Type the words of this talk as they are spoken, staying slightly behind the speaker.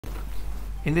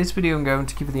In this video, I'm going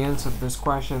to give you the answer to this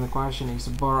question. The question is, a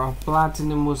bar of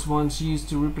platinum was once used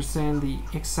to represent the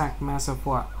exact mass of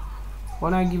what?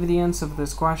 When I give you the answer for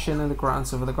this question, and the correct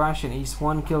answer for the question is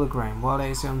 1 kilogram. What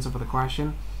is the answer for the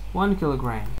question? 1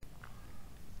 kilogram.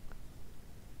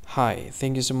 Hi,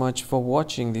 thank you so much for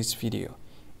watching this video.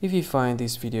 If you find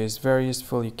this video is very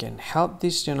useful, you can help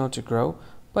this channel to grow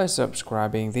by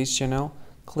subscribing this channel.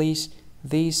 Please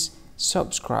this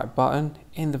subscribe button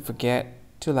and don't forget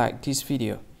to like this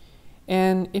video.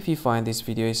 And if you find this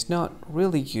video is not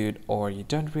really good, or you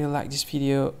don't really like this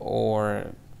video,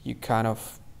 or you kind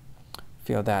of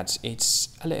feel that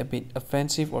it's a little bit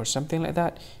offensive or something like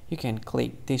that, you can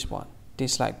click this one,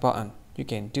 dislike button. You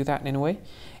can do that anyway.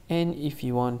 And if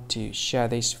you want to share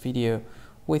this video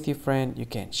with your friend, you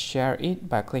can share it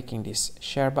by clicking this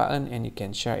share button, and you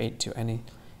can share it to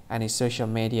any social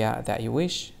media that you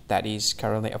wish that is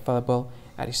currently available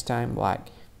at this time, like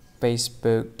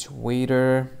Facebook,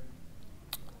 Twitter,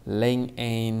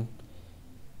 LinkedIn,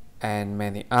 and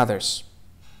many others.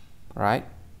 Right?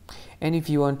 And if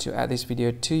you want to add this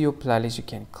video to your playlist, you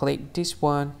can click this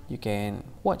one. You can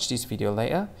watch this video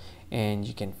later, and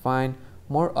you can find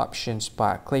more options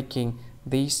by clicking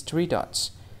these 3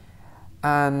 dots.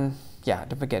 And yeah,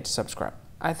 don't forget to subscribe.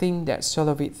 I think that's all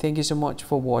of it. Thank you so much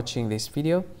for watching this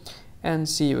video, and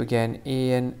see you again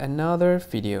in another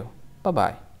video. Bye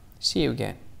bye. See you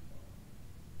again.